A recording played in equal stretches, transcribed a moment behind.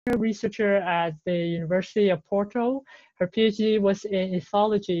researcher at the University of Porto. Her PhD was in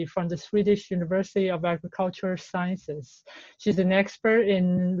ethology from the Swedish University of Agricultural Sciences. She's an expert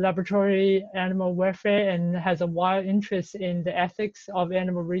in laboratory animal welfare and has a wide interest in the ethics of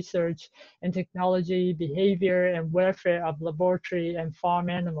animal research and technology, behavior, and welfare of laboratory and farm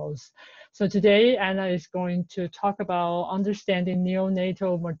animals. So today, Anna is going to talk about understanding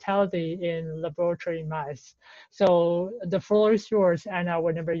neonatal mortality in laboratory mice. So the floor is yours, Anna,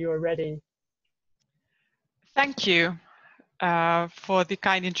 whenever you are ready. Thank you for the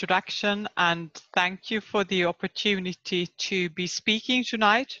kind introduction, and thank you for the opportunity to be speaking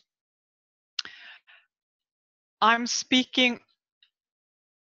tonight. I'm speaking,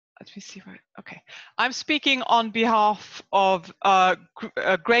 let me see where, okay. I'm speaking on behalf of a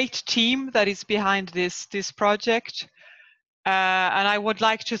great team that is behind this project. And I would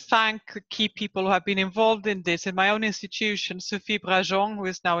like to thank the key people who have been involved in this. In my own institution, Sophie Brajon, who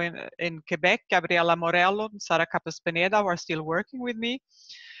is now in Quebec, Gabriela Morello, and Sara Capes-Pineda, who are still working with me.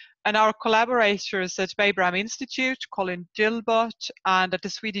 And our collaborators at Abraham Institute, Colin Gilbert, and at the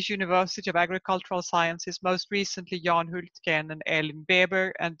Swedish University of Agricultural Sciences, most recently Jan Hultgren and Elin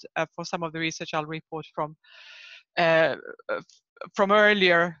Weber, and for some of the research I'll report from an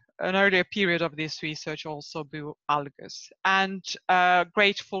earlier period of this research, also Bo Alges. And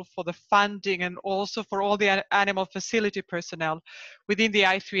grateful for the funding and also for all the animal facility personnel within the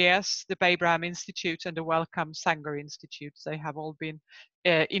I3S, the Abraham Institute, and the Wellcome Sanger Institute. They have all been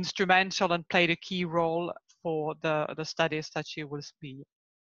instrumental and played a key role for the studies that you will be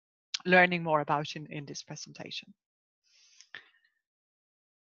learning more about in this presentation.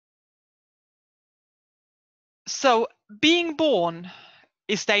 So being born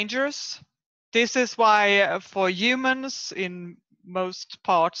is dangerous. This is why for humans in most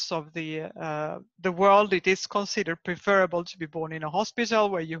parts of the world, it is considered preferable to be born in a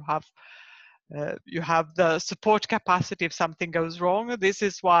hospital where you have the support capacity if something goes wrong. This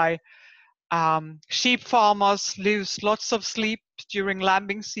is why sheep farmers lose lots of sleep during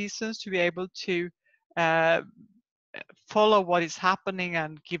lambing seasons to be able to follow what is happening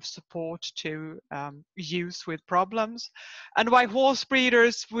and give support to ewes with problems, and why horse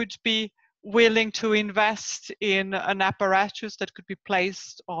breeders would be willing to invest in an apparatus that could be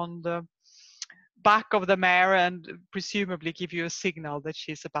placed on the back of the mare and presumably give you a signal that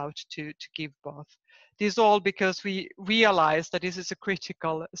she's about to give birth. This is all because we realize that this is a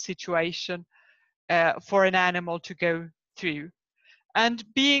critical situation for an animal to go through. And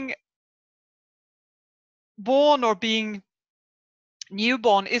being born or being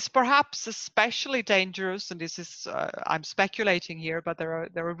newborn is perhaps especially dangerous, and this is I'm speculating here, but there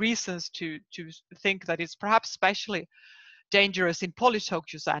are reasons to think that it's perhaps especially dangerous in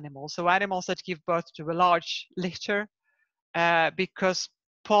polytocious animals, so animals that give birth to a large litter, because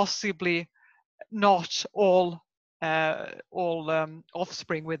possibly not all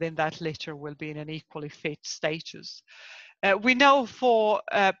offspring within that litter will be in an equally fit status. We know for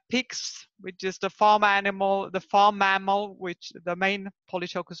pigs, which is the farm animal, the farm mammal, which the main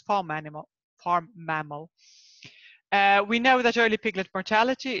polytocous farm mammal. We know that early piglet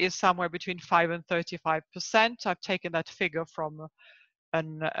mortality is somewhere between 5 and 35%. I've taken that figure from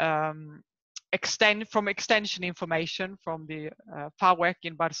extension information from the FAWEC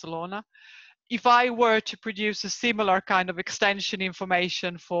in Barcelona. If I were to produce a similar kind of extension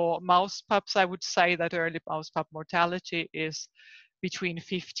information for mouse pups, I would say that early mouse pup mortality is between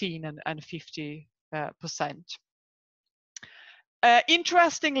 15 and 50%.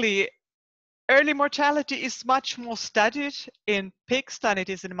 Interestingly, early mortality is much more studied in pigs than it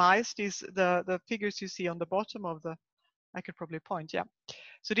is in mice. These the figures you see on the bottom of the, I could probably point, yeah.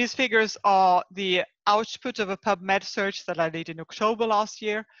 So these figures are the output of a PubMed search that I did in October last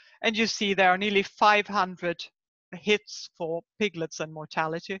year. And you see there are nearly 500 hits for piglets and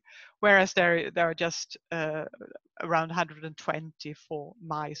mortality, whereas there are just around 120 for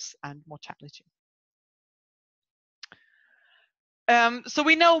mice and mortality. So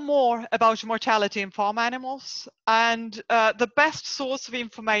we know more about mortality in farm animals, and the best source of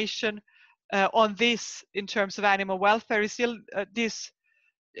information on this in terms of animal welfare is still this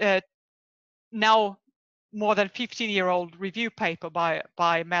now more than 15-year-old review paper by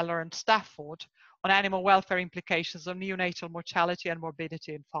Meller and Stafford on animal welfare implications of neonatal mortality and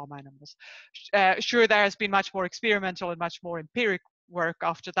morbidity in farm animals. Sure, there has been much more experimental and much more empiric work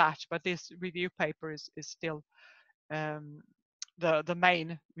after that, but this review paper is still the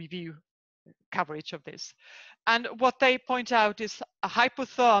main review coverage of this. And what they point out is a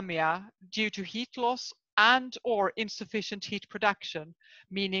hypothermia due to heat loss and or insufficient heat production,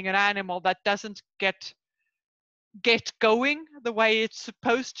 meaning an animal that doesn't get get going the way it's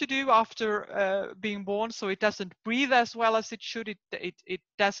supposed to do after being born. So it doesn't breathe as well as it should. It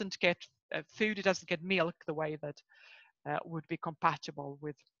doesn't get food. It doesn't get milk the way that would be compatible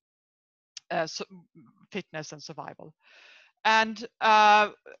with fitness and survival. And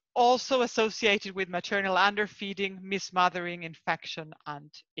also associated with maternal underfeeding, mismothering, infection,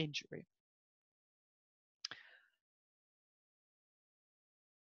 and injury.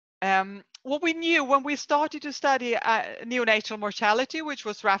 What we knew when we started to study neonatal mortality, which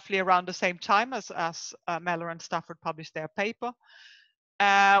was roughly around the same time as Meller and Stafford published their paper,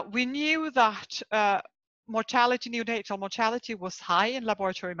 we knew that neonatal mortality was high in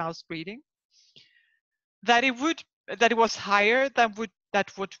laboratory mouse breeding, that it was higher than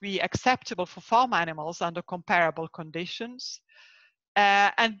that would be acceptable for farm animals under comparable conditions,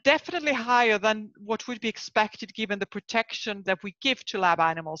 and definitely higher than what would be expected given the protection that we give to lab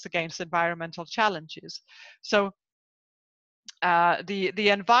animals against environmental challenges. So the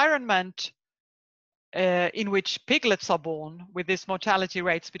environment in which piglets are born, with these mortality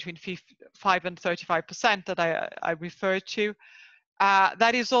rates between 5 and 35% that I referred to,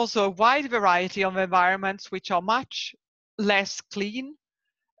 that is also a wide variety of environments which are much less clean,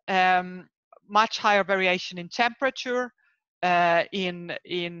 much higher variation in temperature, in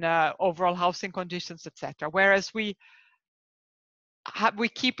overall housing conditions, etc. Whereas we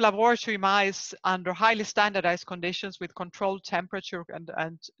keep laboratory mice under highly standardized conditions with controlled temperature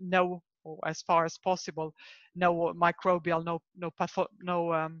and no, or as far as possible, no microbial, no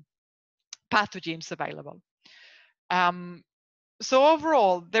pathogens available. So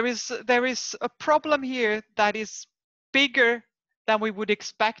overall, there is a problem here that is bigger than we would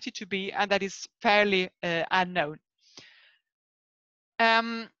expect it to be, and that is fairly unknown.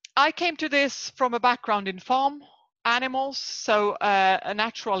 I came to this from a background in farm animals, so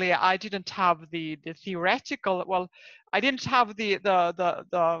naturally I didn't have the theoretical. Well, I didn't have the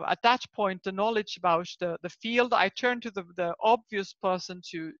at that point the knowledge about the field. I turned to the obvious person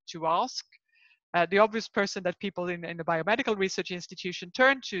to ask. The obvious person that people in the biomedical research institution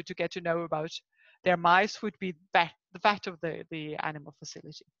turn to get to know about their mice would be the vet of the animal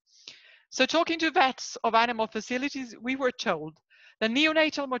facility. So talking to vets of animal facilities, we were told the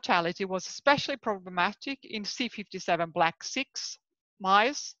neonatal mortality was especially problematic in C57 black 6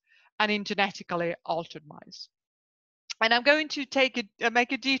 mice and in genetically altered mice. And I'm going to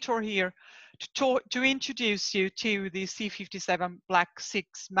make a detour here to introduce you to the C57 black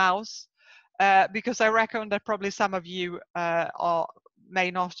 6 mouse, because I reckon that probably some of you may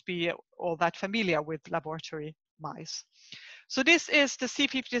not be all that familiar with laboratory mice. So this is the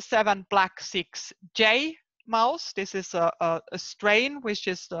C57 black 6J mouse. This is a strain, which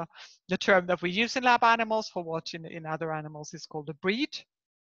is the term that we use in lab animals for what in other animals is called a breed.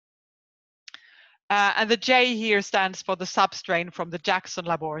 And the J here stands for the substrain from the Jackson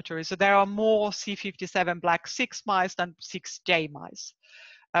laboratory. So there are more C57 black 6 mice than 6J mice.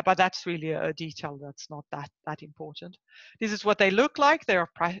 But that's really a detail that's not that important. This is what they look like. They are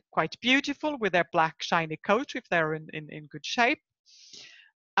quite beautiful with their black shiny coat if they're in good shape.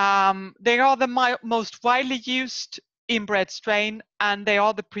 They are the most widely used inbred strain, and they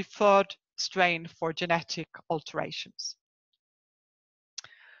are the preferred strain for genetic alterations.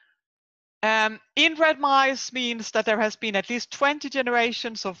 Inbred mice means that there has been at least 20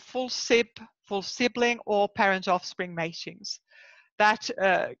 generations of full sibling or parent-offspring matings. That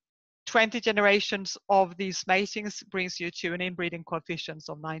 20 generations of these matings brings you to an inbreeding coefficient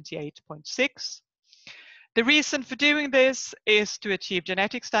of 98.6. The reason for doing this is to achieve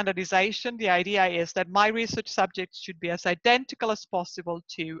genetic standardization. The idea is that my research subjects should be as identical as possible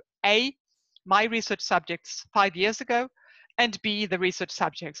to A, my research subjects 5 years ago, and B, the research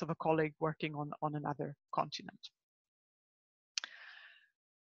subjects of a colleague working on another continent.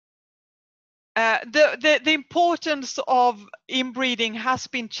 The importance of inbreeding has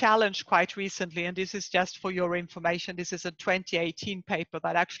been challenged quite recently, and this is just for your information. This is a 2018 paper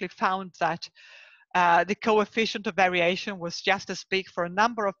that actually found that the coefficient of variation was just as big for a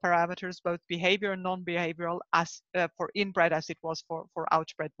number of parameters, both behavior and non-behavioral, as for inbred as it was for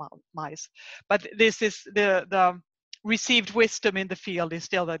outbred mice. But this is the received wisdom in the field is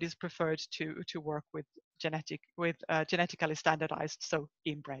still that is preferred to work with genetically standardized, so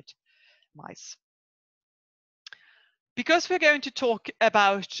inbred mice. Because we're going to talk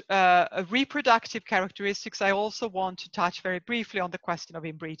about reproductive characteristics, I also want to touch very briefly on the question of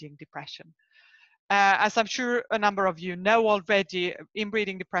inbreeding depression. As I'm sure a number of you know already,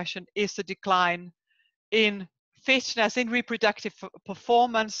 inbreeding depression is a decline in fitness, in reproductive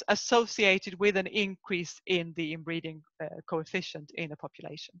performance associated with an increase in the inbreeding coefficient in a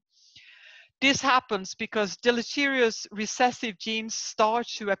population. This happens because deleterious recessive genes start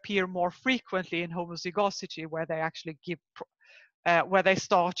to appear more frequently in homozygosity, where they actually give, where they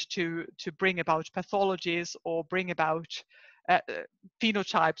start to bring about pathologies or bring about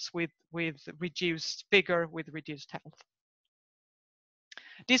phenotypes with reduced vigor, with reduced health.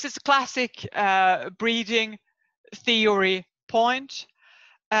 This is a classic breeding theory point.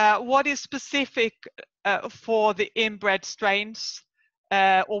 What is specific for the inbred strains,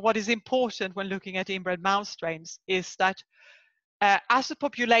 or what is important when looking at inbred mouse strains, is that as the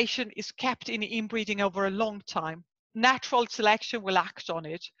population is kept in inbreeding over a long time, natural selection will act on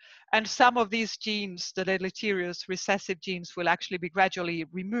it, and some of these genes, the deleterious recessive genes, will actually be gradually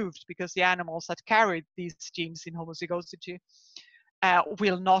removed because the animals that carried these genes in homozygosity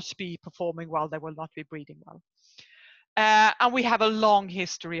will not be performing well, they will not be breeding well. And we have a long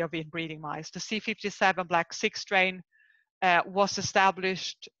history of inbreeding mice. The C57 Black 6 strain was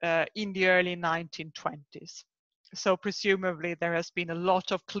established in the early 1920s. So presumably there has been a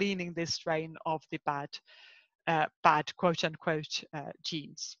lot of cleaning this strain of the bad quote unquote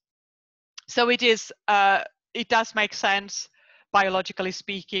genes. So it does make sense, biologically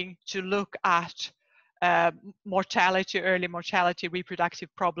speaking, to look at mortality, early mortality, reproductive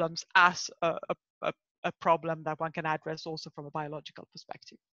problems as a problem that one can address also from a biological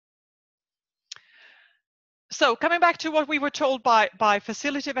perspective. So coming back to what we were told by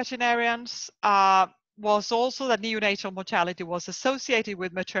facility veterinarians, was also that neonatal mortality was associated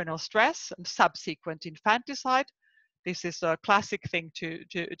with maternal stress and subsequent infanticide. This is a classic thing to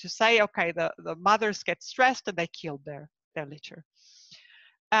say, okay, the mothers get stressed and they kill their litter.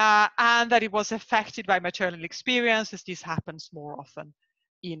 And that it was affected by maternal experiences. This happens more often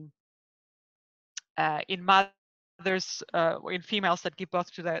in mothers, in females that give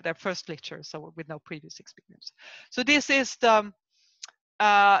birth to their first litter, so with no previous experience. So this is the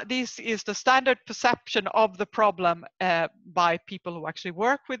standard perception of the problem by people who actually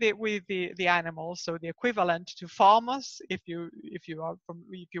work with the animals. So the equivalent to farmers, if you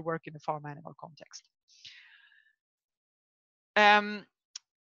work in a farm animal context.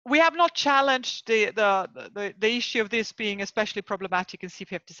 We have not challenged the issue of this being especially problematic in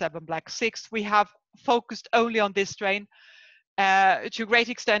C57 Black 6. We have focused only on this strain to a great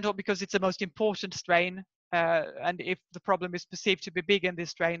extent, or because it's the most important strain. And if the problem is perceived to be big in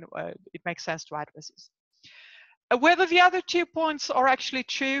this strain, it makes sense to address this. Whether the other 2 points are actually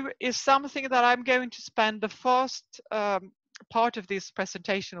true is something that I'm going to spend the first part of this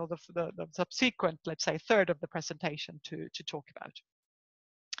presentation, or the subsequent, let's say, third of the presentation to talk about.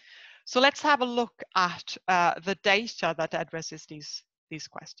 So let's have a look at the data that addresses these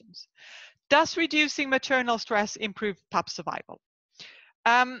questions. Does reducing maternal stress improve pup survival?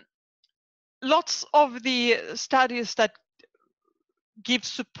 Lots of the studies that give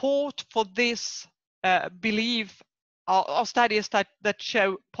support for this belief are studies that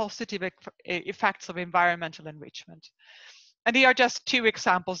show positive effects of environmental enrichment. And here are just 2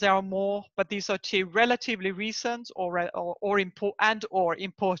 examples. There are more, but these are 2 relatively recent or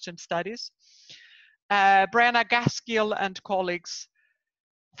important studies. Brianna Gaskill and colleagues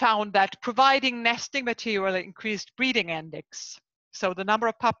found that providing nesting material increased breeding index. So the number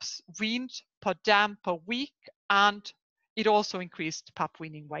of pups weaned per dam per week, and it also increased pup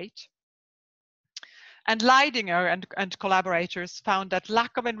weaning weight. And Leidinger and collaborators found that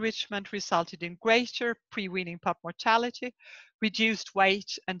lack of enrichment resulted in greater pre-weaning pup mortality, reduced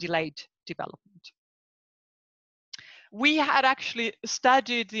weight, and delayed development. We had actually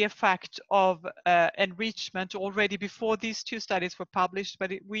studied the effect of enrichment already before these 2 studies were published,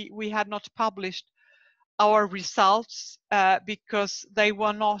 but we had not published our results because they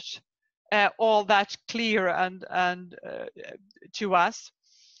were not all that clear and to us.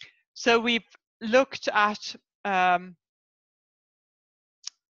 So we've looked at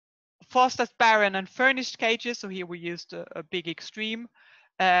first at barren and furnished cages. So here we used a big extreme.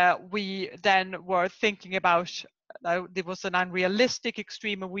 We then were thinking about there was an unrealistic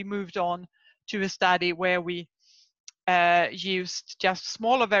extreme, and we moved on to a study where we used just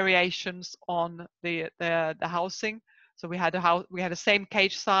smaller variations on the housing. So we had the same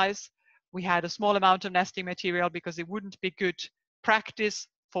cage size. We had a small amount of nesting material because it wouldn't be good practice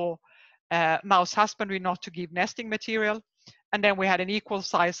for mouse husbandry not to give nesting material. And then we had an equal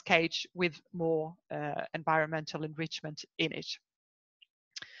size cage with more environmental enrichment in it.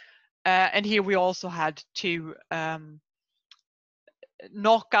 And here we also had 2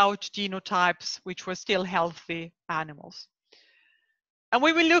 knockout genotypes, which were still healthy animals. And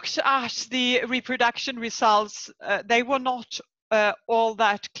when we looked at the reproduction results, they were not all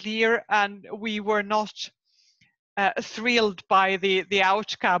that clear, and we were not thrilled by the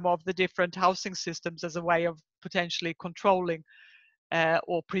outcome of the different housing systems as a way of potentially controlling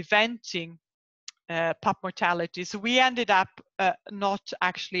or preventing pup mortality. So we ended up not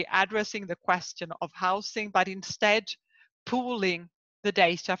actually addressing the question of housing, but instead pooling the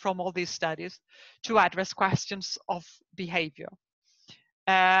data from all these studies to address questions of behavior.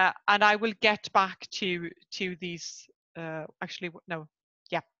 And I will get back to these. Actually, no,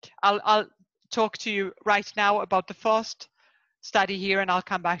 yeah, I'll talk to you right now about the first study here, and I'll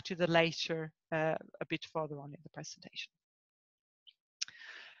come back to the later a bit further on in the presentation.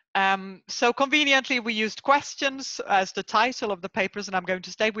 So conveniently, we used questions as the title of the papers, and I'm going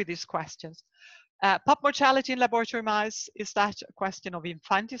to stay with these questions. Pup mortality in laboratory mice, is that a question of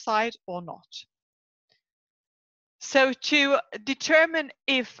infanticide or not? So to determine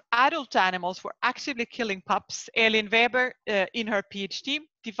if adult animals were actively killing pups, Elin Weber, in her PhD,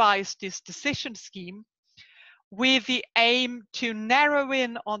 devised this decision scheme with the aim to narrow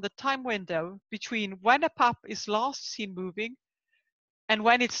in on the time window between when a pup is last seen moving and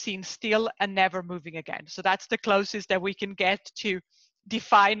when it's seen still and never moving again. So that's the closest that we can get to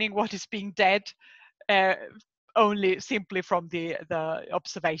defining what is being dead, only simply from the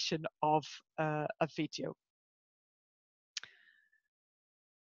observation of a video.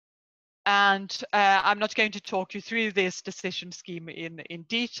 And I'm not going to talk you through this decision scheme in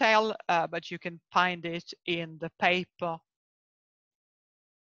detail, but you can find it in the paper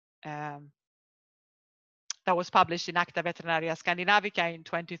that was published in Acta Veterinaria Scandinavica in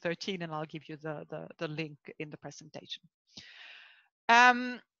 2013, and I'll give you the link in the presentation.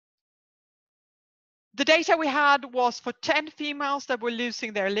 The data we had was for 10 females that were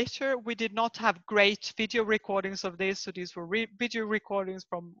losing their litter. We did not have great video recordings of this, so these were video recordings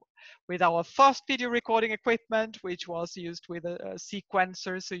with our first video recording equipment, which was used with a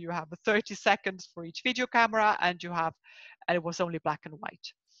sequencer. So you have 30 seconds for each video camera, and it was only black and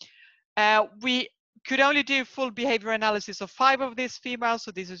white. We could only do full behavior analysis of 5 of these females,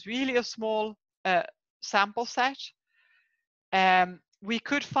 so this is really a small sample set. We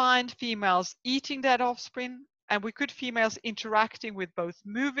could find females eating dead offspring, and we could females interacting with both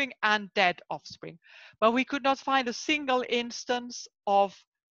moving and dead offspring, but we could not find a single instance of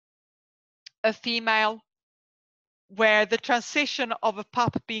a female where the transition of a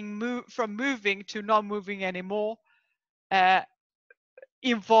pup being from moving to not moving anymore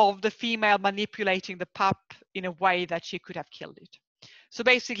involved the female manipulating the pup in a way that she could have killed it. So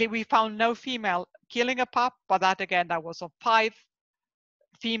basically, we found no female killing a pup, but that was of 5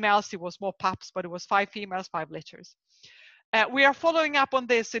 females. It was more pups, but it was 5 females, 5 litters. We are following up on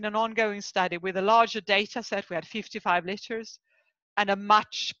this in an ongoing study with a larger data set. We had 55 litters and a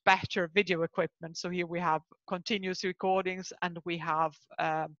much better video equipment. So here we have continuous recordings, and we have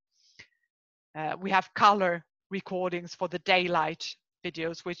color recordings for the daylight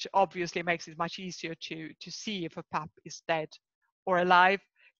videos, which obviously makes it much easier to see if a pup is dead or alive,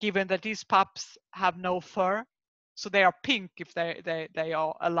 given that these pups have no fur. So they are pink if they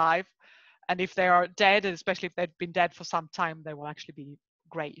are alive, and if they are dead, and especially if they've been dead for some time, they will actually be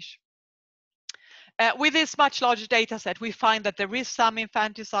grayish. With this much larger data set, we find that there is some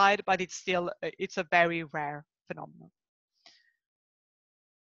infanticide, but it's a very rare phenomenon.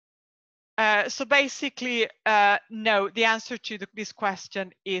 So basically, no, the answer to this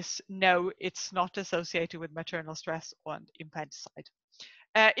question is no, it's not associated with maternal stress and infanticide.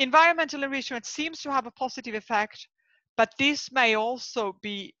 Environmental enrichment seems to have a positive effect, but this may also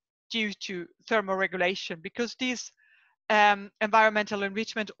be due to thermoregulation, because this environmental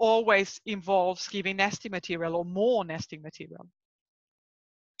enrichment always involves giving nesting material or more nesting material.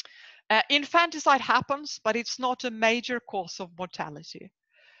 Infanticide happens, but it's not a major cause of mortality.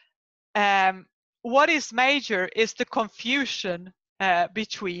 What is major is the confusion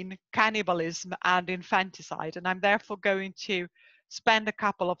between cannibalism and infanticide, and I'm therefore going to spend a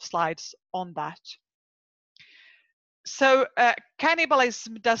couple of slides on that. So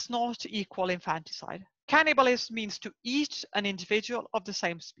cannibalism does not equal infanticide. Cannibalism means to eat an individual of the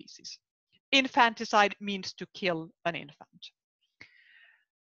same species. Infanticide means to kill an infant.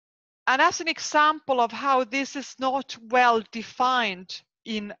 And as an example of how this is not well defined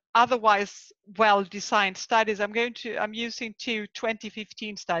in otherwise well-designed studies, I'm using 2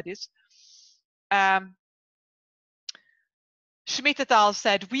 2015 studies. Schmidt et al.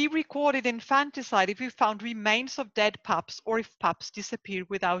 Said, we recorded infanticide if we found remains of dead pups or if pups disappeared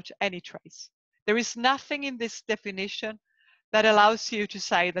without any trace. There is nothing in this definition that allows you to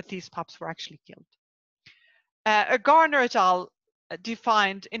say that these pups were actually killed. Garner et al.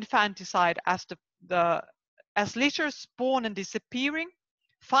 Defined infanticide as litters born and disappearing,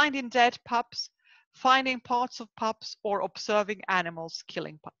 finding dead pups, finding parts of pups, or observing animals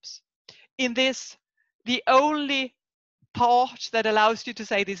killing pups. In this, the only part that allows you to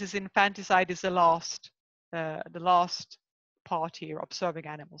say this is infanticide is the last part here, observing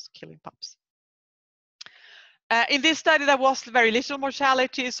animals killing pups. In this study, there was very little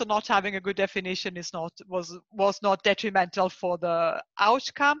mortality, so not having a good definition was not detrimental for the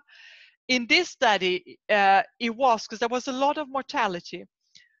outcome. In this study, it was, because there was a lot of mortality,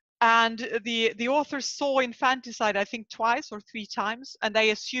 and the authors saw infanticide, I think, twice or 3 times, and they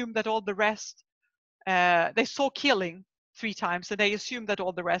assumed that all the rest, they saw killing 3 times, and they assumed that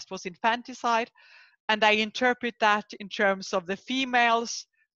all the rest was infanticide, and they interpret that in terms of the females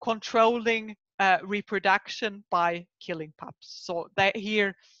controlling reproduction by killing pups. So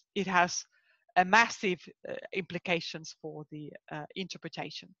here it has a massive implications for the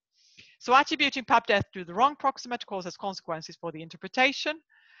interpretation. So attributing pup death to the wrong proximate causes consequences for the interpretation.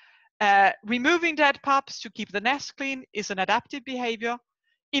 Removing dead pups to keep the nest clean is an adaptive behavior.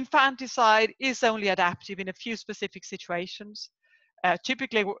 Infanticide is only adaptive in a few specific situations,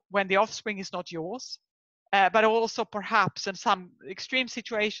 typically when the offspring is not yours, but also perhaps in some extreme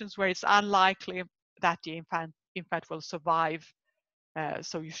situations where it's unlikely that the infant will survive,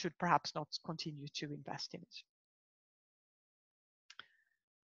 so you should perhaps not continue to invest in it.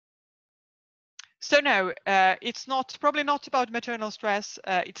 So no, it's probably not about maternal stress.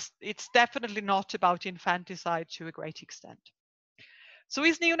 It's definitely not about infanticide to a great extent. So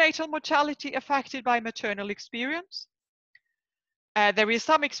is neonatal mortality affected by maternal experience? There is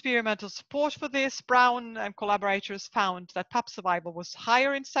some experimental support for this. Brown and collaborators found that pup survival was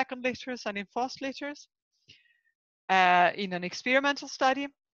higher in second litters than in first litters in an experimental study.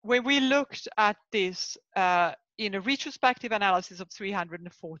 When we looked at this in a retrospective analysis of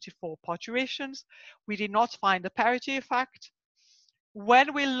 344 parturitions, we did not find a parity effect.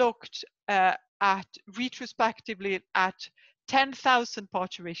 When we looked retrospectively at 10,000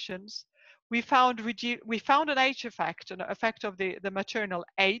 parturitions, we found an age effect, an effect of the maternal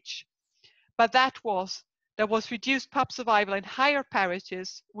age, but there was reduced pup survival in higher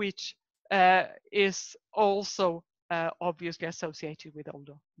parities, which is also obviously associated with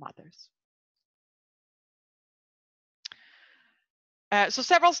older mothers. So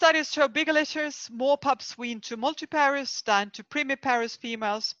several studies show bigger litters, more pups weaned to multiparous than to primiparous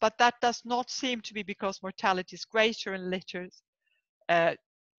females, but that does not seem to be because mortality is greater in litters.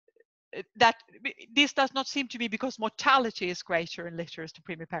 This does not seem to be because mortality is greater in litters to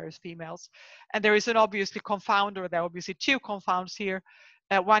primiparous females. And there is an obviously confounder, there are obviously 2 confounds here.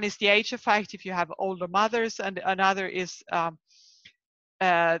 One is the age effect if you have older mothers, and another is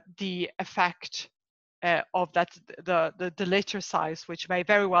the effect of the litter size, which may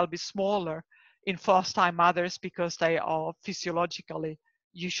very well be smaller in first-time mothers because they are physiologically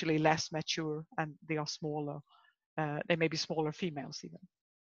usually less mature and they are smaller. They may be smaller females even.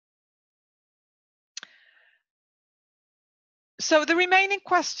 So the remaining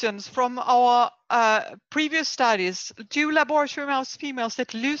questions from our previous studies: do laboratory mouse females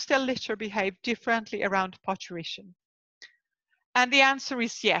that lose their litter behave differently around parturition? And the answer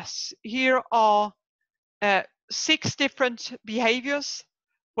is yes. Here are 6 different behaviors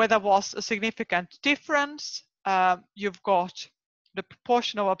where there was a significant difference. You've got the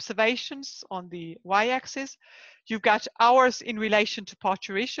proportion of observations on the y-axis. You've got hours in relation to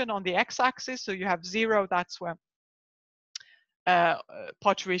parturition on the x-axis. So you have 0, that's where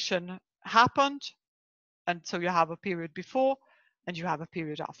parturition happened, and so you have a period before and you have a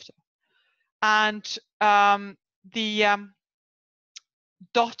period after. And the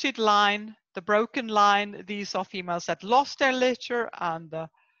dotted line, the broken line, these are females that lost their litter, and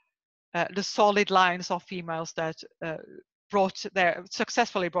the solid lines are females that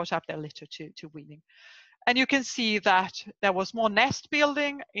successfully brought up their litter to weaning. And you can see that there was more nest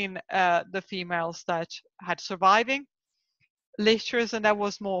building in the females that had surviving litters, and there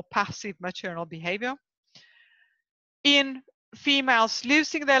was more passive maternal behavior. In females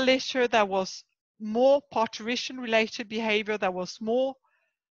losing their litter, there was more parturition-related behavior. There was more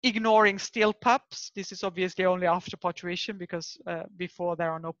ignoring still pups. This is obviously only after parturition because before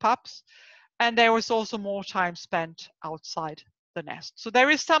there are no pups. And there was also more time spent outside the nest. So there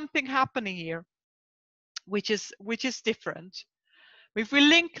is something happening here which is different. If we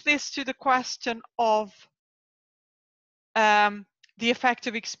link this to the question of the effect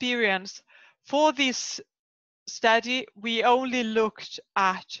of experience, for this study, we only looked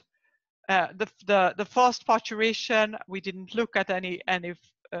at the first parturition. We didn't look at any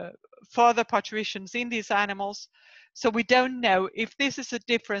further parturitions in these animals. So we don't know if this is a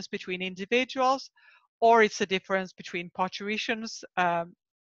difference between individuals or it's a difference between parturitions.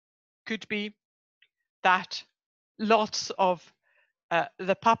 Could be. that lots of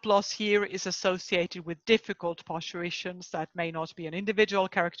the pup loss here is associated with difficult parturitions that may not be an individual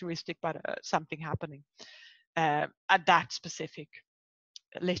characteristic, but something happening at that specific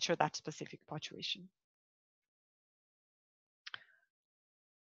litter, that specific parturition.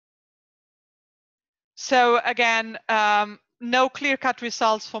 So again, no clear-cut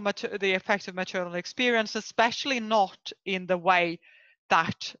results for the effect of maternal experience, especially not in the way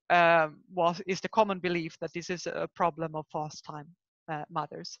that is the common belief that this is a problem of fast-time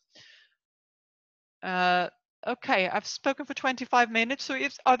mothers. Okay, I've spoken for 25 minutes. So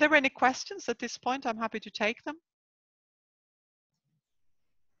are there any questions at this point? I'm happy to take them.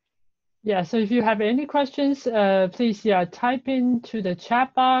 Yeah, so if you have any questions, please type into the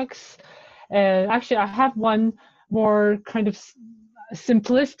chat box. Actually, I have one more kind of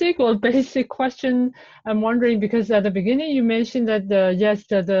simplistic or basic question. I'm wondering, because at the beginning you mentioned that the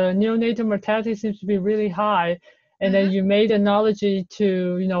neonatal mortality seems to be really high, and then you made analogy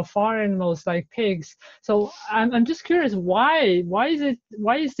to farm animals like pigs. So I'm just curious, why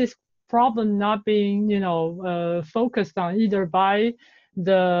is this problem not being focused on either by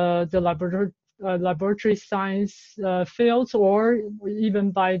the laboratory science fields or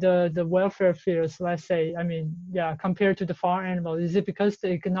even by the welfare fields, let's say? I mean, yeah, compared to the farm animal, is it because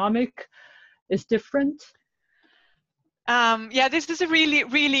the economic is different? Yeah, this is a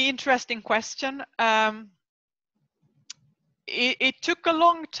really interesting question. It took a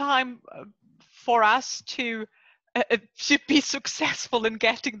long time for us to be successful in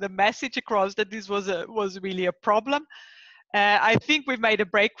getting the message across that this was really a problem. I think we've made a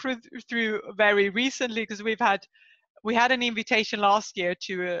breakthrough very recently, because we had an invitation last year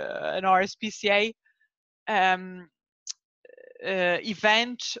to an RSPCA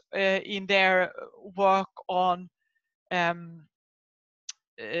event in their work on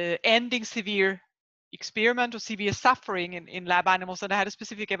ending severe experiment or severe suffering in lab animals, and I had a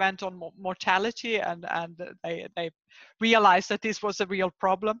specific event on mortality, and they realized that this was a real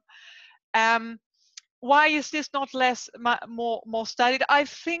problem. Why is this not more studied? I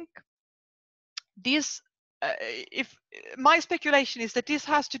think this, if my speculation is that this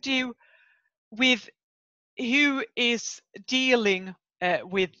has to do with who is dealing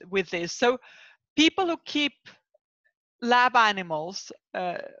with this. So people who keep lab animals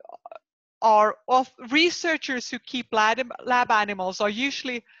researchers who keep lab animals are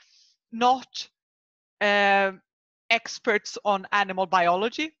usually not experts on animal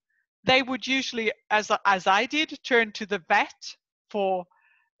biology. They would usually, as I did, turn to the vet for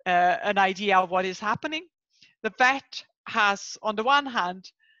an idea of what is happening. The vet has, on the one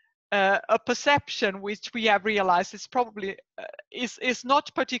hand, a perception which we have realized is probably is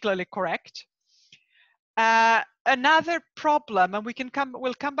not particularly correct. Another problem, and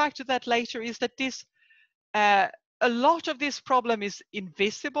we'll come back to that later, is that this a lot of this problem is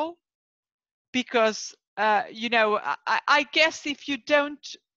invisible, because I guess if you don't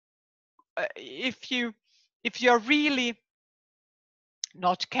if you're really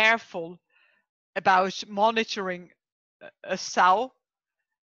not careful about monitoring a sow,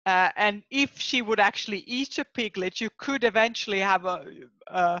 and if she would actually eat a piglet, you could eventually have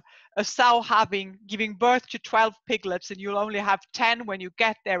a sow giving birth to 12 piglets, and you'll only have 10 when you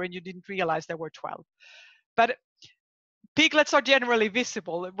get there, and you didn't realize there were 12. But piglets are generally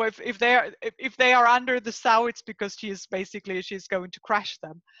visible. If they are under the sow, it's because she's going to crash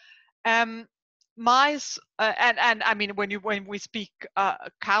them. Mice and I mean, when we speak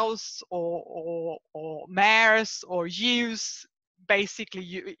cows or mares or ewes,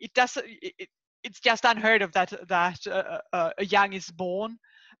 basically it's just unheard of that a young is born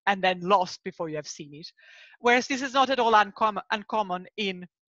and then lost before you have seen it. Whereas this is not at all uncommon in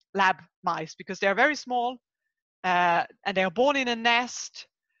lab mice, because they are very small and they are born in a nest.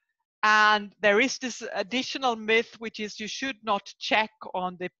 And there is this additional myth, which is you should not check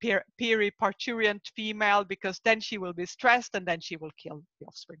on the periparturient female, because then she will be stressed and then she will kill the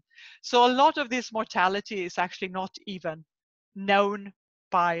offspring. So a lot of this mortality is actually not even known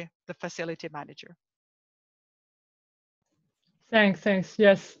by the facility manager. Thanks.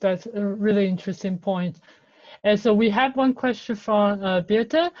 Yes, that's a really interesting point. And so we have one question from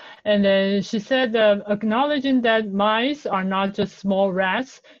Birte, and then she said, acknowledging that mice are not just small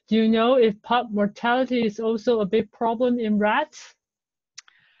rats, do you know if pup mortality is also a big problem in rats?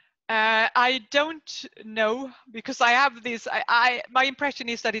 I don't know, because I have this, my impression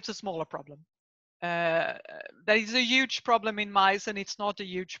is that it's a smaller problem. That is a huge problem in mice, and it's not a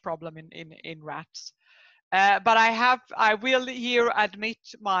huge problem in rats. But I will here admit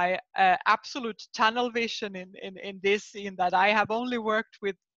my absolute tunnel vision in that I have only worked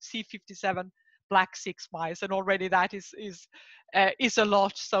with C57 black 6 mice, and already that is a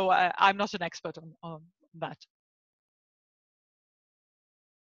lot. So I'm not an expert on that.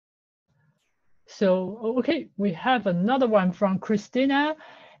 So, okay, we have another one from Christina.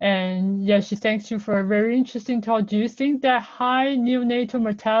 And yeah, she thanks you for a very interesting talk. Do you think that high neonatal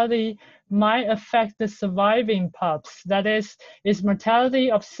mortality might affect the surviving pups? That is mortality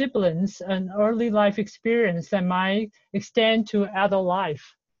of siblings an early life experience that might extend to adult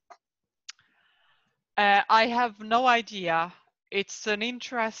life? I have no idea. It's an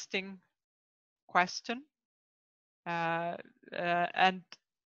interesting question. And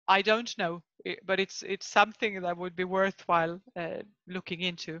I don't know, but it's something that would be worthwhile looking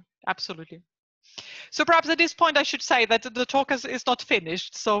into. Absolutely. So perhaps at this point I should say that the talk is not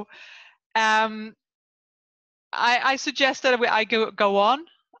finished. So I suggest that I go on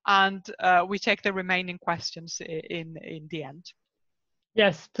and we take the remaining questions in the end.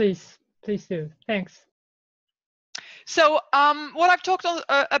 Yes, please do. Thanks. So what I've talked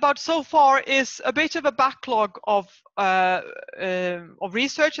about so far is a bit of a backlog of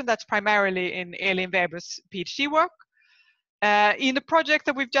research, and that's primarily in Elin Weber's PhD work. In the project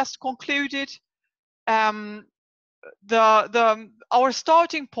that we've just concluded, our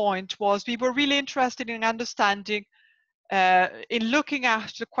starting point was we were really interested in understanding, in looking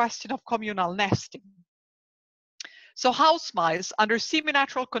at the question of communal nesting. So house mice under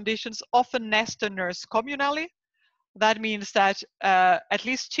semi-natural conditions often nest and nurse communally. That means that at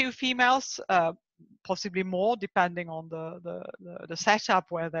least 2 females, possibly more, depending on the setup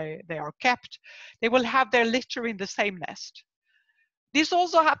where they are kept, they will have their litter in the same nest. This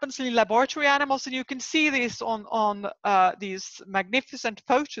also happens in laboratory animals, and you can see this on these magnificent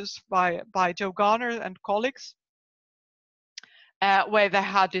photos by Joe Garner and colleagues, where they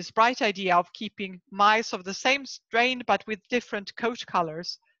had this bright idea of keeping mice of the same strain but with different coat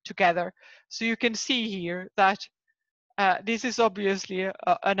colors together. So you can see here that this is obviously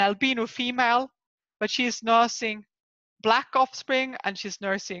an albino female, but she's nursing black offspring and she's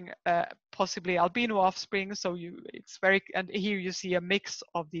nursing possibly albino offspring. So it's very, and here you see a mix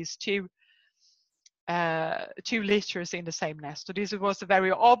of these two litters in the same nest. So this was a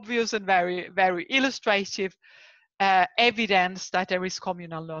very obvious and very, very illustrative evidence that there is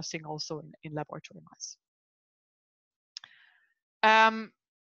communal nursing also in laboratory mice.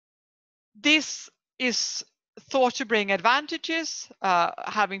 This is thought to bring advantages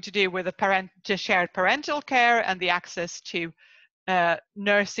having to do with the shared parental care and the access to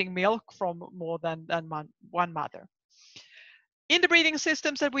nursing milk from more than one mother. In the breeding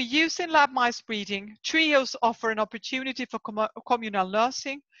systems that we use in lab mice breeding, trios offer an opportunity for communal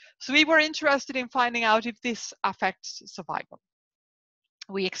nursing. So we were interested in finding out if this affects survival.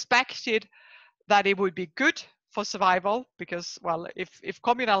 We expected that it would be good for survival because, well, if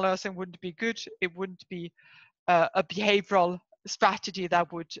communal nursing wouldn't be good, it wouldn't be a behavioral strategy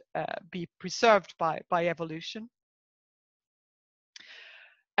that would be preserved by evolution.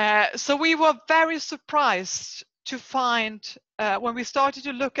 So we were very surprised to find when we started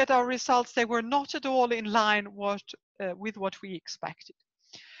to look at our results, they were not at all in line with what we expected.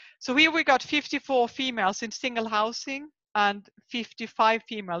 So here we got 54 females in single housing and 55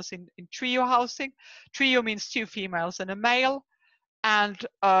 females in trio housing. Trio means 2 females and a male, and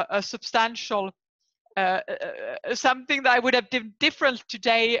a substantial something that I would have done different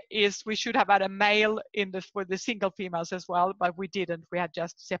today is we should have had a male for the single females as well, but we didn't. We had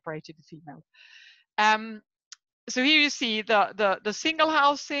just separated the female. So here you see the single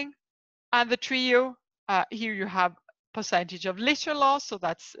housing and the trio. Here you have percentage of litter loss, so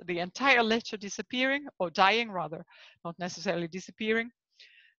that's the entire litter disappearing or dying rather, not necessarily disappearing.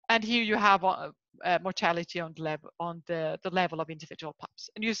 And here you have mortality on the level of individual pups,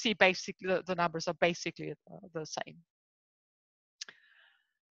 and you see basically the numbers are basically the same.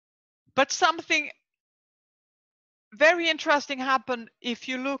 But something very interesting happened if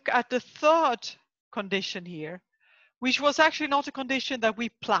you look at the third condition here, which was actually not a condition that we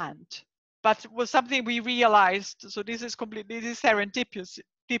planned, but was something we realized. So this is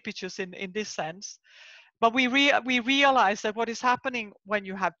serendipitous in this sense. But we realize that what is happening when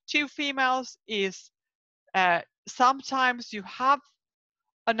you have 2 females is sometimes you have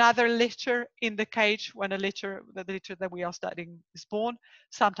another litter in the cage when the litter that we are studying is born.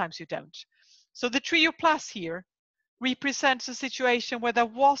 Sometimes you don't. So the trio plus here represents a situation where there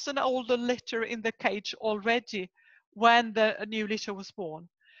was an older litter in the cage already when the new litter was born.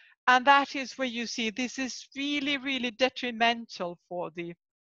 And that is where you see this is really, really detrimental for the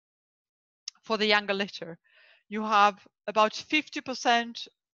younger litter. You have about 50%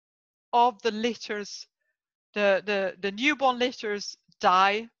 of the litters, the newborn litters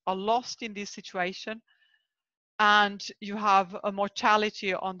die, are lost in this situation, and you have a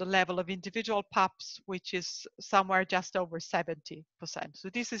mortality on the level of individual pups, which is somewhere just over 70%. So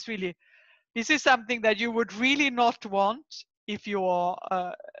this is something that you would really not want if you are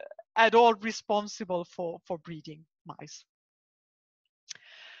at all responsible for breeding mice.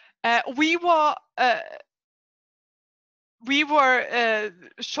 We were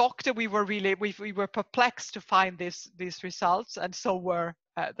shocked, and we were perplexed to find these results, and so were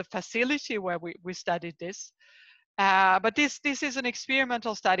the facility where we studied this. But this is an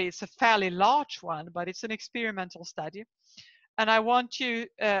experimental study. It's a fairly large one, but it's an experimental study, and I want to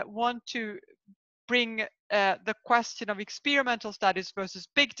bring the question of experimental studies versus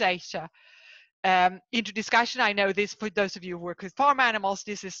big data into discussion. I know this, for those of you who work with farm animals,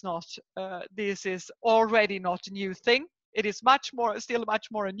 this is already not a new thing. It is still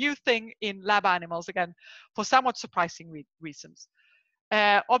much more a new thing in lab animals, again, for somewhat surprising reasons.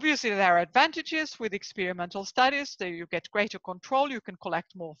 Obviously, there are advantages with experimental studies. You get greater control, you can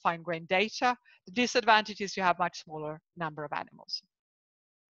collect more fine-grained data. The disadvantage is you have much smaller number of animals.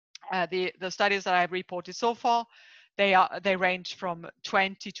 The studies that I've reported so far, they range from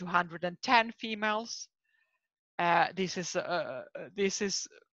 20 to 110 females. This is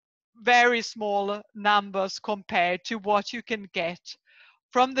very small numbers compared to what you can get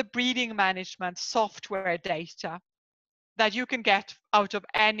from the breeding management software data that you can get out of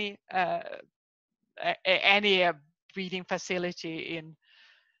any breeding facility in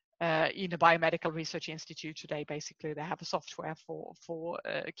a biomedical research institute today. Basically, they have a software for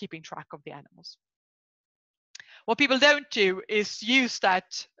keeping track of the animals. What people don't do is use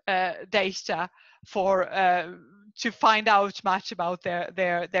that data to find out much about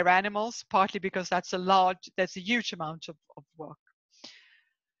their animals, partly because that's a huge amount of work.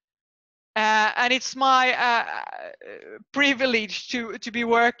 And it's my privilege to be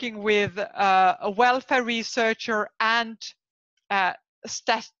working with a welfare researcher and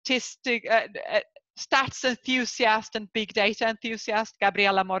stats enthusiast and big data enthusiast,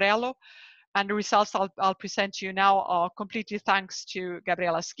 Gabriela Morello. And the results I'll present to you now are completely thanks to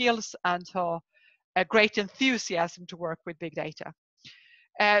Gabriela's skills and her great enthusiasm to work with big data.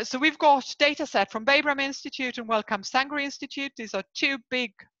 So we've got data set from Babram Institute and Wellcome Sanger Institute. These are two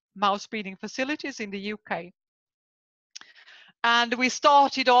big mouse breeding facilities in the UK. And we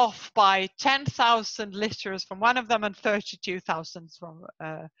started off by 10,000 litters from one of them and 32,000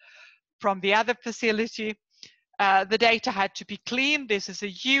 from the other facility. The data had to be cleaned. This is a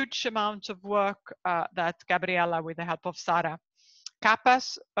huge amount of work that Gabriela, with the help of Sara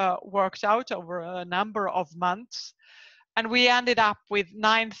Capas, worked out over a number of months. And we ended up with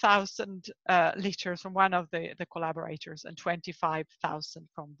 9,000 liters from one of the collaborators and 25,000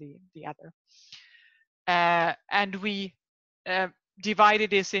 from the other. And we divided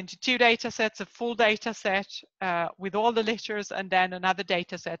this into two data sets, a full data set with all the litters, and then another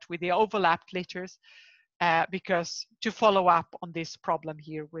data set with the overlapped litters, because to follow up on this problem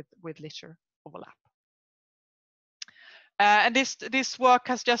here with litter overlap. And this work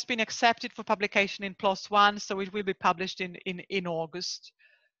has just been accepted for publication in PLOS One, so it will be published in August.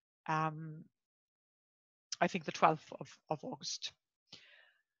 I think the 12th of August.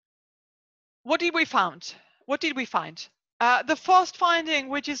 What did we find? What did we find? The first finding,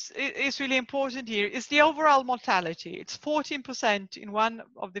 which is really important here, is the overall mortality. It's 14% in one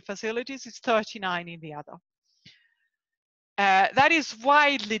of the facilities, it's 39% in the other. That is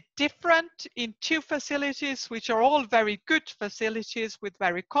widely different in two facilities, which are all very good facilities with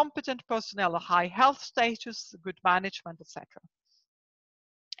very competent personnel, a high health status, good management, etc.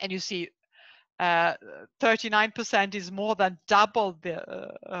 And you see 39% is more than double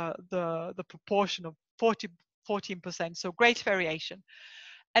the proportion of 14%, so great variation.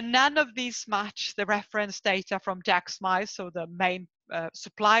 And none of these match the reference data from JAX mice, so the main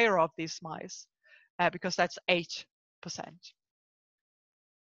supplier of these mice, because that's 8%.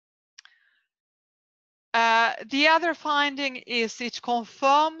 The other finding is it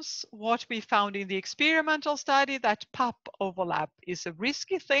confirms what we found in the experimental study, that pup overlap is a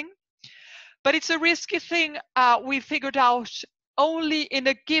risky thing, but it's a risky thing we figured out only in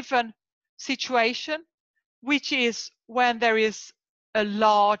a given situation, which is when there is a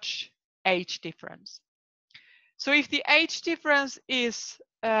large age difference. So if the age difference is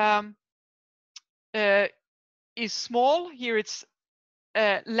small, here it's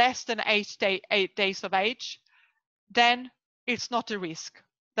less than 8 days of age, then it's not a risk.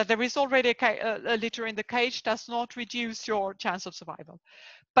 That there is already a litter in the cage does not reduce your chance of survival.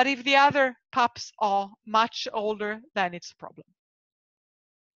 But if the other pups are much older, then it's a problem.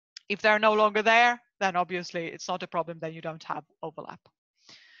 If they're no longer there, then obviously it's not a problem, then you don't have overlap.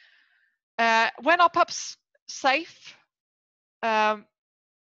 When are pups safe?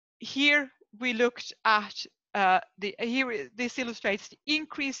 Here we looked at this illustrates the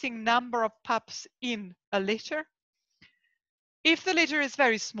increasing number of pups in a litter. If the litter is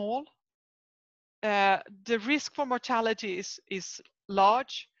very small, the risk for mortality is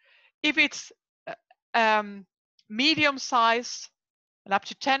large. If it's medium size and up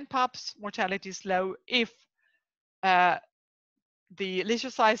to 10 pups, mortality is low. If the litter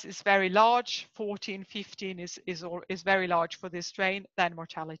size is very large, 14, 15 is very large for this strain, then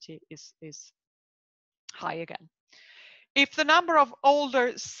mortality is high again. If the number of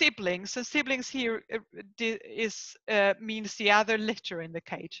older siblings, so siblings here means the other litter in the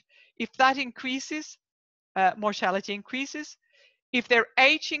cage, if that increases, mortality increases. If their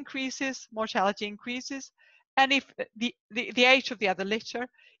age increases, mortality increases. And if the age of the other litter,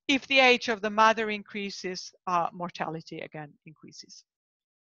 if the age of the mother increases, mortality again increases.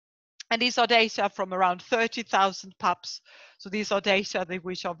 And these are data from around 30,000 pups. So these are data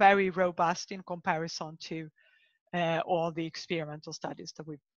which are very robust in comparison to all the experimental studies that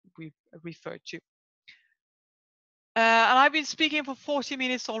we've referred to. And I've been speaking for 40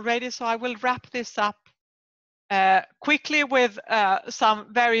 minutes already, so I will wrap this up quickly with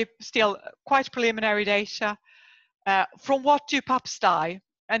some very still quite preliminary data. From what do pups die?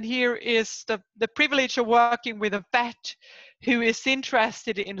 And here is the privilege of working with a vet who is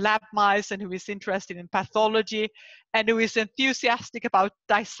interested in lab mice and who is interested in pathology and who is enthusiastic about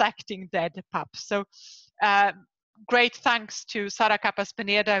dissecting dead pups. So great thanks to Sara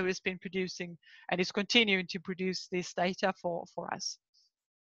Capas-Pineda, who has been producing and is continuing to produce this data for us.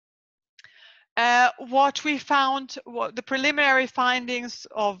 What we found, the preliminary findings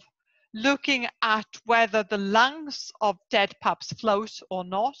of looking at whether the lungs of dead pups float or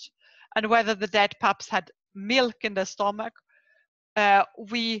not, and whether the dead pups had milk in their stomach,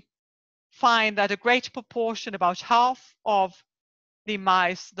 we find that a great proportion, about half of the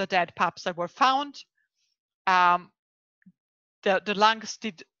mice, the dead pups that were found, the lungs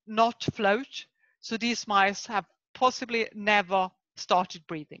did not float. So these mice have possibly never started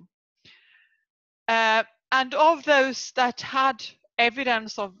breathing. And of those that had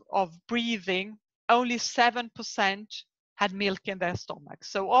evidence of breathing, only 7% had milk in their stomach.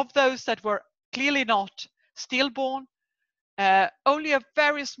 So of those that were clearly not stillborn, only a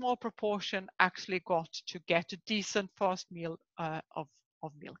very small proportion actually got to get a decent first meal of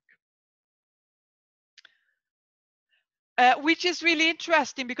milk. Which is really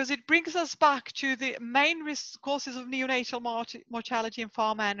interesting because it brings us back to the main risk causes of neonatal mortality in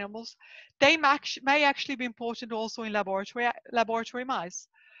farm animals. They may actually be important also in laboratory mice,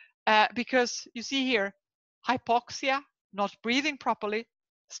 because you see here, hypoxia, not breathing properly,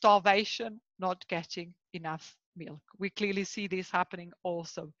 starvation, not getting enough milk. We clearly see this happening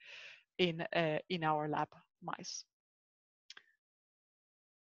also in our lab mice.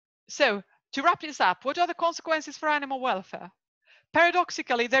 So, to wrap this up, what are the consequences for animal welfare?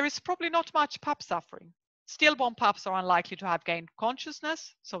 Paradoxically, there is probably not much pup suffering. Stillborn pups are unlikely to have gained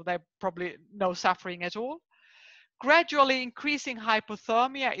consciousness, so there's probably no suffering at all. Gradually increasing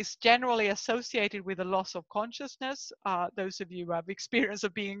hypothermia is generally associated with a loss of consciousness. Those of you who have experience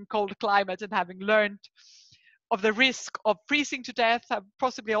of being in cold climate and having learned of the risk of freezing to death have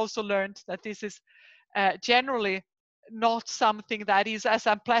possibly also learned that this is generally not something that is as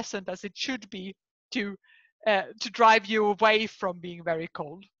unpleasant as it should be to drive you away from being very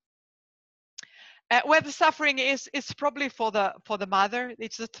cold. Where the suffering is probably for the mother.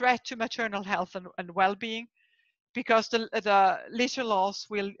 It's a threat to maternal health and well-being, because the litter loss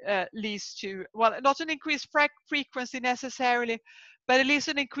will lead to, well, not an increased frequency necessarily, but at least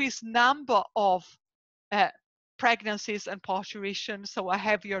an increased number of pregnancies and parturition, so a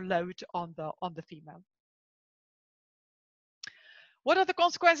heavier load on the female. What are the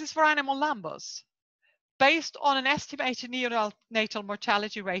consequences for animal numbers? Based on an estimated neonatal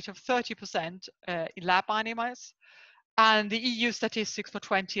mortality rate of 30% in lab animals, and the EU statistics for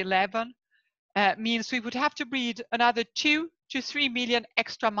 2011 means we would have to breed another 2 to 3 million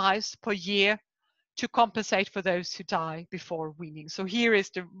extra mice per year to compensate for those who die before weaning. So here is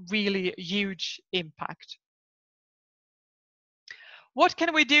the really huge impact. What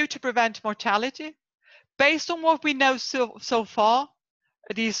can we do to prevent mortality? Based on what we know so far,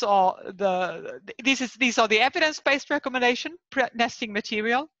 these are the evidence-based recommendation nesting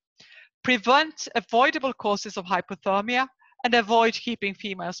material. Prevent avoidable causes of hypothermia and avoid keeping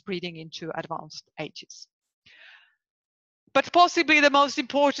females breeding into advanced ages. But possibly the most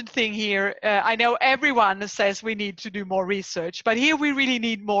important thing here, I know everyone says we need to do more research, but here we really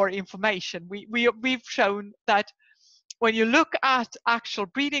need more information. We've shown that when you look at actual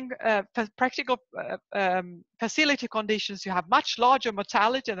breeding, practical facility conditions, you have much larger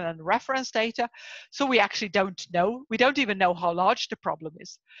mortality than reference data. So we actually don't know. We don't even know how large the problem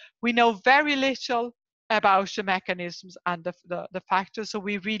is. We know very little about the mechanisms and the factors. So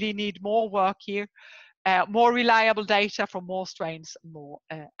we really need more work here, more reliable data from more strains and more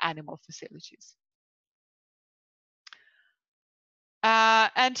animal facilities.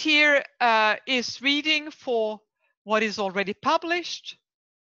 And here is reading for what is already published.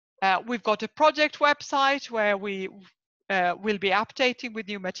 We've got a project website where we will be updating with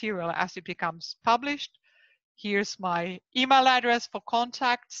new material as it becomes published. Here's my email address for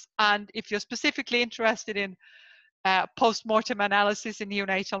contacts. And if you're specifically interested in post-mortem analysis in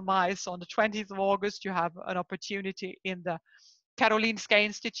neonatal mice, on the 20th of August, you have an opportunity in the Karolinska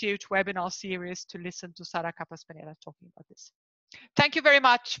Institute webinar series to listen to Sara Kapaspanela talking about this. Thank you very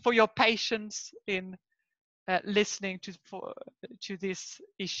much for your patience in listening to this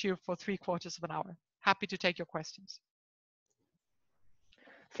issue for 3/4 of an hour. Happy to take your questions.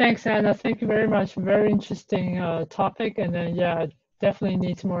 Thanks, Anna. Thank you very much. Very interesting topic, and then yeah, definitely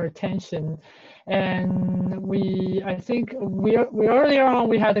needs more attention. And I think we earlier on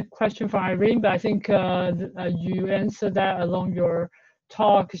we had a question from Irene, but I think you answered that along your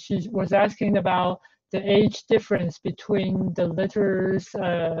talk. She was asking about the age difference between the litters,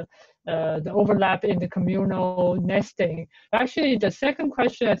 the overlap in the communal nesting. Actually, the second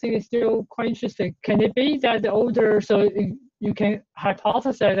question I think is still quite interesting. Can it be that the older, so you can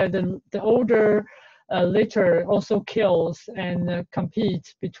hypothesize that the older litter also kills and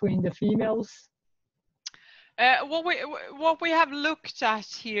competes between the females? What we have looked at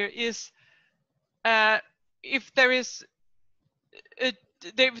here is if there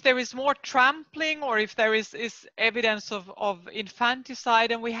is more trampling, or if there is evidence of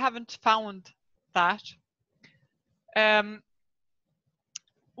infanticide, and we haven't found that.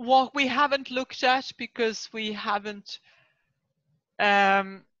 What we haven't looked at, because we haven't,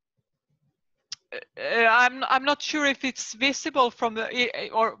 I'm not sure if it's visible from the,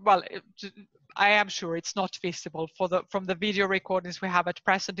 or well, I am sure it's not visible from the video recordings we have at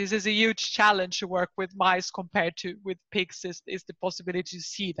present. This is a huge challenge to work with mice compared to with pigs, is the possibility to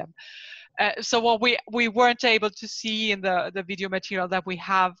see them. So what we weren't able to see in the video material that we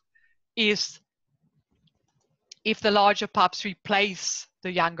have is if the larger pups replace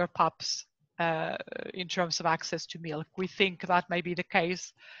the younger pups in terms of access to milk. We think that may be the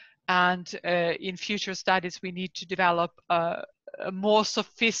case. And in future studies, we need to develop a more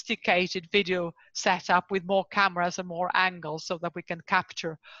sophisticated video setup with more cameras and more angles, so that we can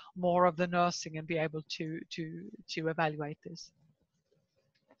capture more of the nursing and be able to evaluate this.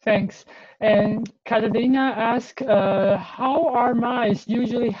 Thanks. And Catalina asked, how are mice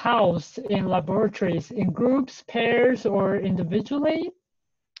usually housed in laboratories? In groups, pairs, or individually?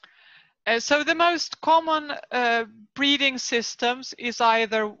 So the most common breeding systems is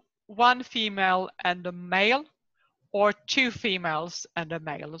either one female and a male, or two females and a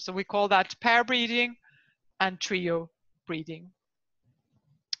male. So we call that pair breeding and trio breeding.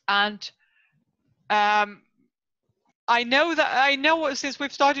 And I know since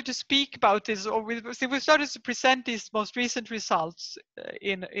we've started to speak about this, or since we've started to present these most recent results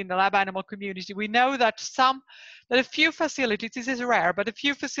in the lab animal community, we know that a few facilities, this is rare, but a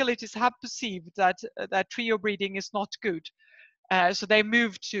few facilities have perceived that trio breeding is not good. So they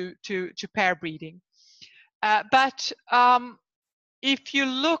moved to pair breeding. But if you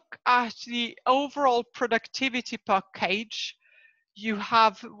look at the overall productivity per cage, you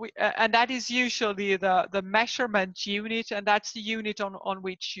have, and that is usually the measurement unit, and that's the unit on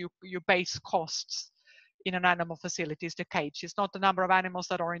which you base costs in an animal facility, is the cage. It's not the number of animals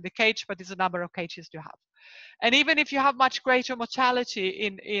that are in the cage, but it's the number of cages you have. And even if you have much greater mortality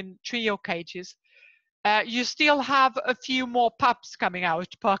in trio cages, you still have a few more pups coming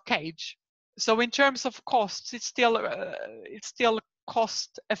out per cage. So in terms of costs, it's still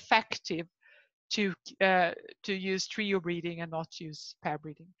cost effective to use trio breeding and not use pair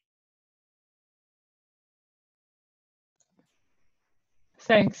breeding.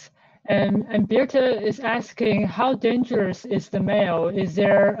 Thanks. And Birte is asking, how dangerous is the male? Is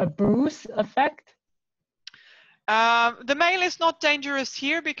there a bruise effect? The male is not dangerous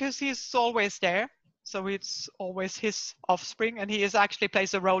here because he's always there. So it's always his offspring, and he actually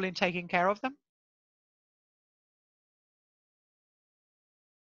plays a role in taking care of them.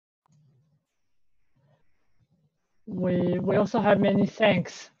 we also have many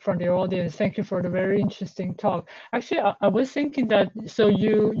thanks from the audience. Thank you for the very interesting talk. Actually, I was thinking that so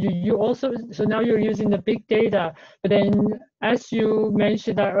you also so now you're using the big data, but then as you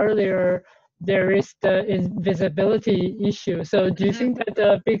mentioned that earlier, there is the invisibility issue. So do you think that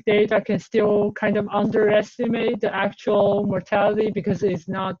the big data can still kind of underestimate the actual mortality because it's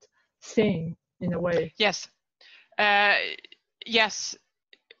not seen in a way? Yes. Yes.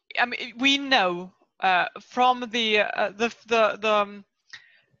 I mean, we know from the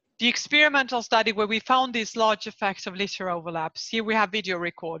experimental study where we found these large effects of litter overlaps. Here we have video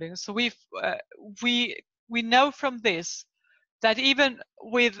recordings. So we know from this that even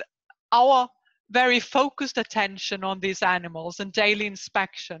with our very focused attention on these animals and daily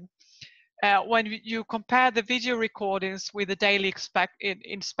inspection, when you compare the video recordings with the daily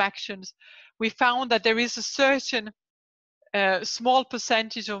inspections, we found that there is a certain small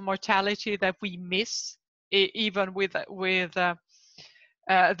percentage of mortality that we miss, even with the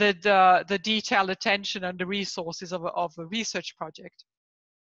detailed attention and the resources of a research project.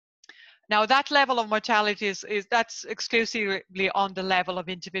 Now that level of mortality that's exclusively on the level of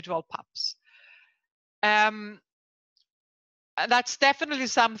individual pups. That's definitely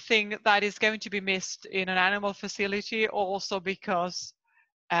something that is going to be missed in an animal facility, also because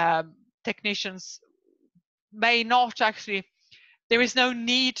technicians may not actually, there is no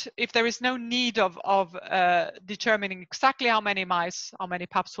need, if there is no need of determining exactly how many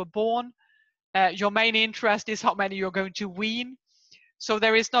pups were born, your main interest is how many you're going to wean. So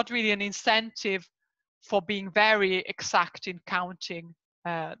there is not really an incentive for being very exact in counting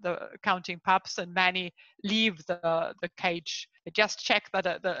pups, and many leave the cage. They just check that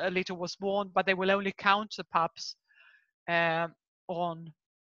a litter was born, but they will only count the pups on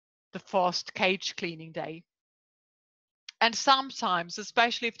the first cage cleaning day. And sometimes,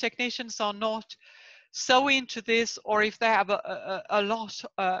 especially if technicians are not so into this, or if they have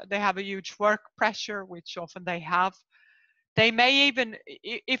they have a huge work pressure, which often they have, they may even,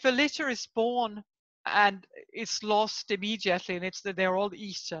 if a litter is born and it's lost immediately and they're all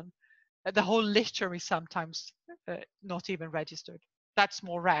eaten, the whole litter is sometimes not even registered. That's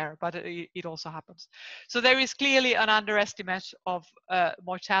more rare, but it also happens. So there is clearly an underestimate of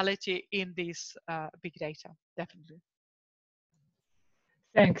mortality in these big data, definitely.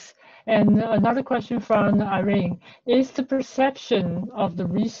 Thanks. And another question from Irene. Is the perception of the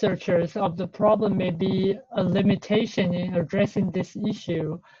researchers of the problem may be a limitation in addressing this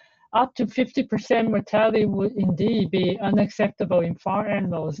issue? Up to 50% mortality would indeed be unacceptable in farm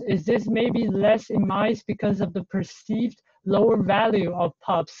animals. Is this maybe less in mice because of the perceived lower value of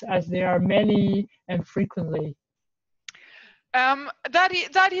pups as there are many and frequently?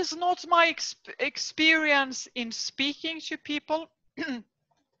 That is not my experience in speaking to people.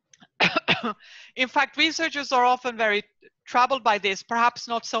 In fact, researchers are often very troubled by this, perhaps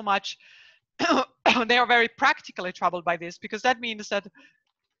not so much. They are very practically troubled by this, because that means that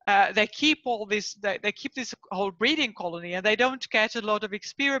they keep all this, they keep this whole breeding colony, and they don't get a lot of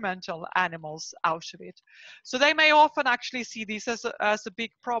experimental animals out of it. So they may often actually see this as a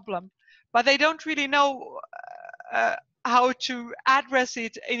big problem, but they don't really know how to address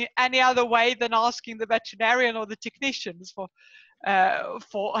it in any other way than asking the veterinarian or the technicians for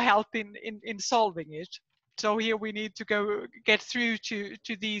help in solving it. So here we need to get through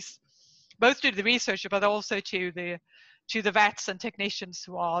to these, both to the researcher, but also to the vets and technicians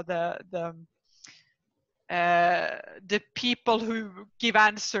who are the people who give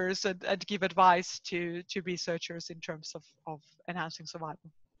answers and give advice to researchers in terms of enhancing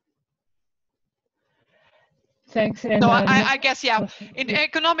survival. Thanks. And so I guess, yeah, in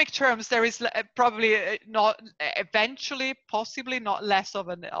economic terms, there is probably not, eventually, possibly not less of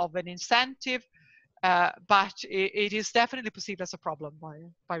an incentive, but it is definitely perceived as a problem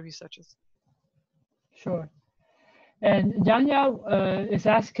by researchers. Sure. And Janya is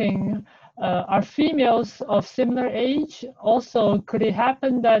asking, are females of similar age? Also, could it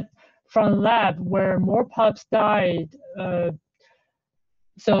happen that from lab where more pups died,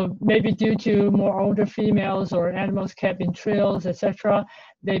 so maybe due to more older females or animals kept in trails, etc.,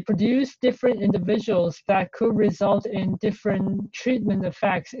 they produce different individuals that could result in different treatment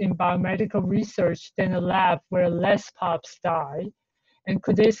effects in biomedical research than a lab where less pups die? And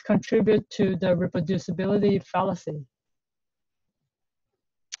could this contribute to the reproducibility fallacy?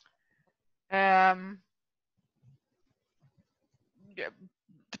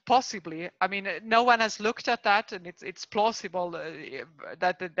 Possibly. I mean, no one has looked at that, and it's plausible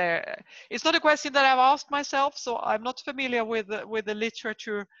that there. It's not a question that I've asked myself, so I'm not familiar with the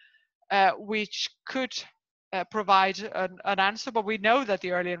literature which could provide an answer. But we know that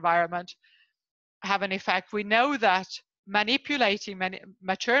the early environment have an effect. We know that manipulating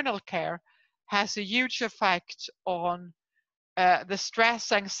maternal care has a huge effect on the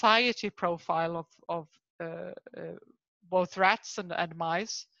stress anxiety profile of both rats and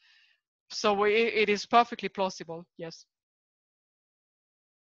mice. So it is perfectly plausible, yes.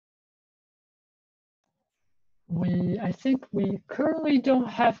 I think we currently don't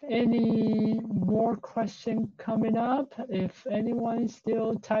have any more questions coming up. If anyone is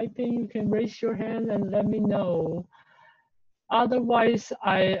still typing, you can raise your hand and let me know. Otherwise,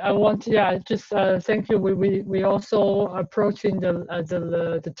 I want to just thank you. We also approaching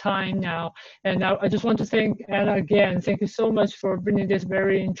the time now, and I just want to thank Anna again. Thank you so much for bringing this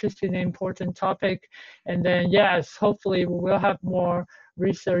very interesting and important topic. And then yes, hopefully we will have more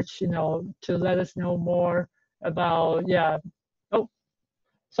research, to let us know more about Oh,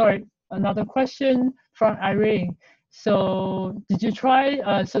 sorry, another question from Irene. So did you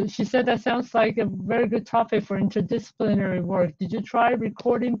try, so she said that sounds like a very good topic for interdisciplinary work. Did you try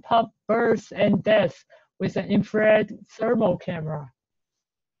recording pup births and deaths with an infrared thermal camera?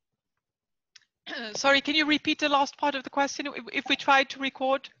 Sorry, can you repeat the last part of the question? If we tried to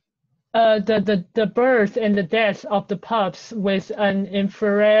record? The birth and the death of the pups with an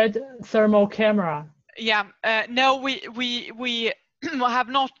infrared thermal camera. Yeah, no, we have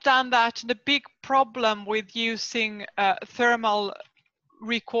not done that. The big problem with using thermal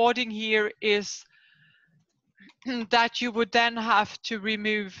recording here is that you would then have to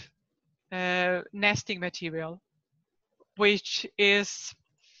remove nesting material, which is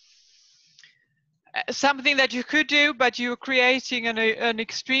something that you could do, but you're creating an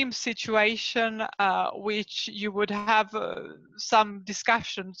extreme situation which you would have some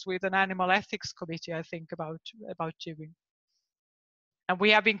discussions with an animal ethics committee, I think, about doing. And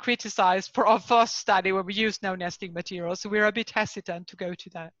we have been criticized for our first study where we used no nesting material, so we're a bit hesitant to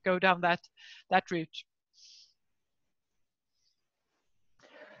go down that route.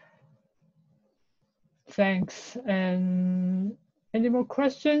 Thanks. And any more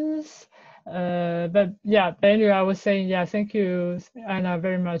questions? But anyway, I was saying, thank you, Anna,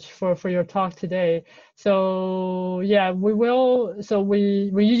 very much for your talk today. So we will. So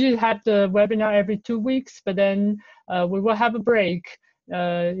we usually have the webinar every 2 weeks, but then we will have a break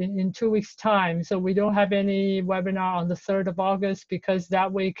in 2 weeks' time. So we don't have any webinar on the 3rd of August because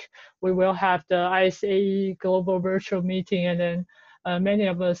that week we will have the ISAE Global Virtual Meeting, and then many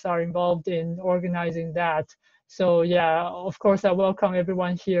of us are involved in organizing that. So of course, I welcome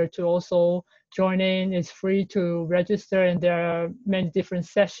everyone here to also join in. It's free to register, and there are many different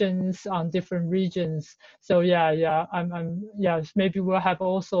sessions on different regions. So maybe we'll have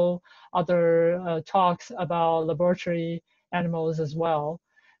also other talks about laboratory animals as well.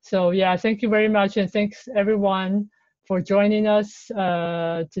 So thank you very much, and thanks everyone for joining us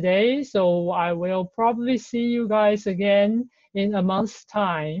today. So I will probably see you guys again in a month's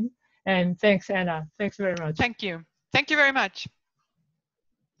time. And thanks, Anna. Thanks very much. Thank you. Thank you very much.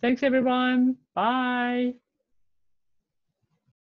 Thanks, everyone. Bye.